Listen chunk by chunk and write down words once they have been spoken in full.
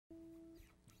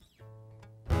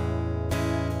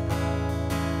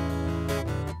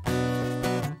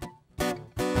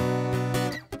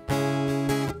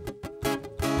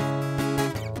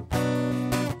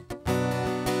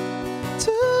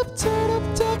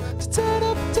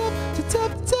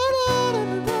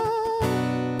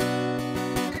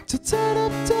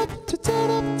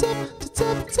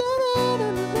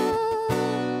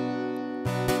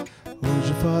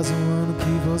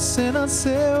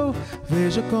nasceu.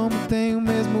 Veja como tem o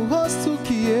mesmo rosto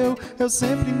que eu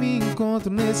sempre me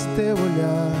encontro nesse teu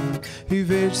olhar. E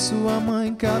vejo sua mãe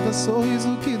em cada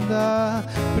sorriso que dá.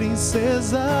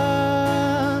 Princesa,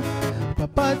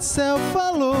 Papai do céu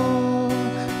falou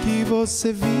que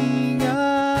você vinha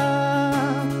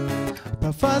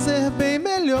pra fazer bem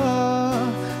melhor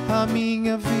a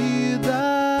minha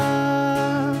vida.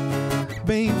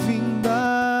 Bem-vinda,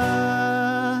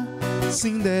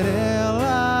 Cinderela,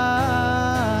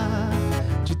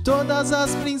 de todas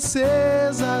as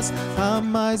princesas, a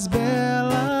mais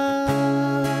bela,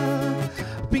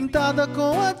 pintada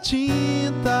com a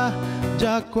tinta de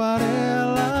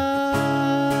aquarela,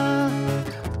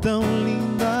 tão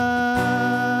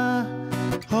linda.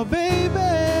 Oh baby,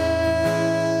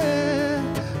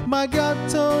 my God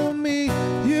told me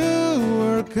you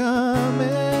were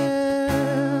coming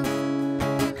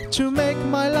to make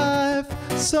my life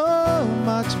so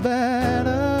much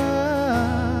better,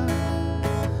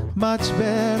 much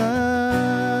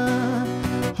better.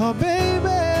 Oh baby,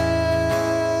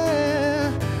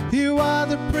 you are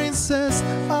the princess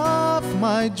of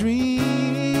my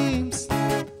dreams.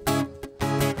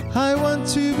 I want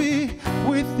to be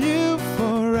with you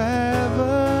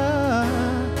forever,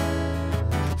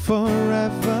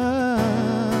 forever.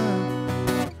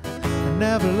 I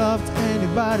never loved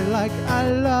anybody like I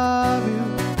love you.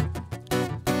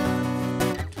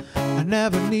 I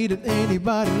never needed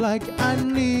anybody like I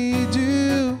need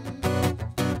you.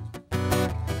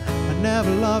 I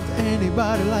never loved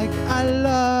anybody like I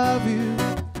love you.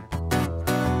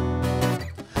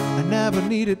 I never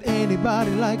needed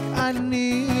anybody like I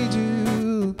need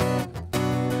you.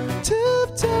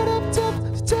 Tip, tip, tip,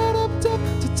 tip, tip,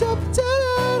 tip, tip,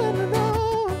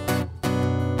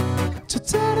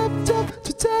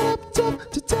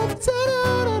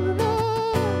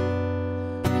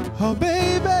 oh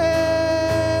baby,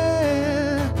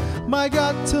 my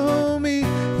God told me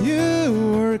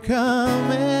you were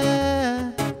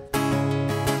coming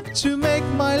to make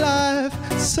my life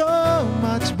so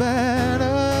much better,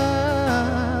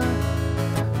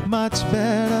 much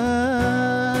better.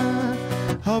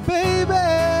 Oh baby,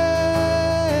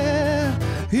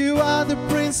 you are the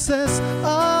princess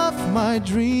of my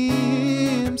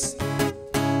dreams.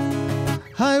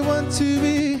 I want to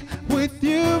be with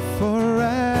you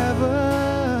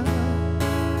forever,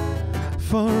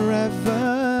 forever.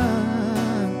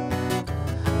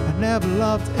 I never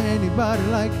loved anybody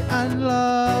like I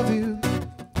love you.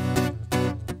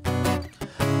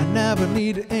 I never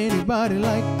needed anybody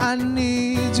like I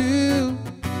need you.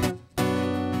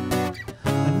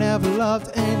 I never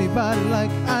loved anybody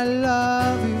like I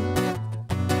love you.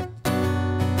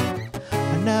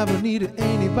 I never needed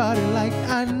anybody like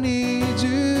I need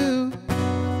you.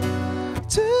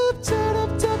 Tip, tip.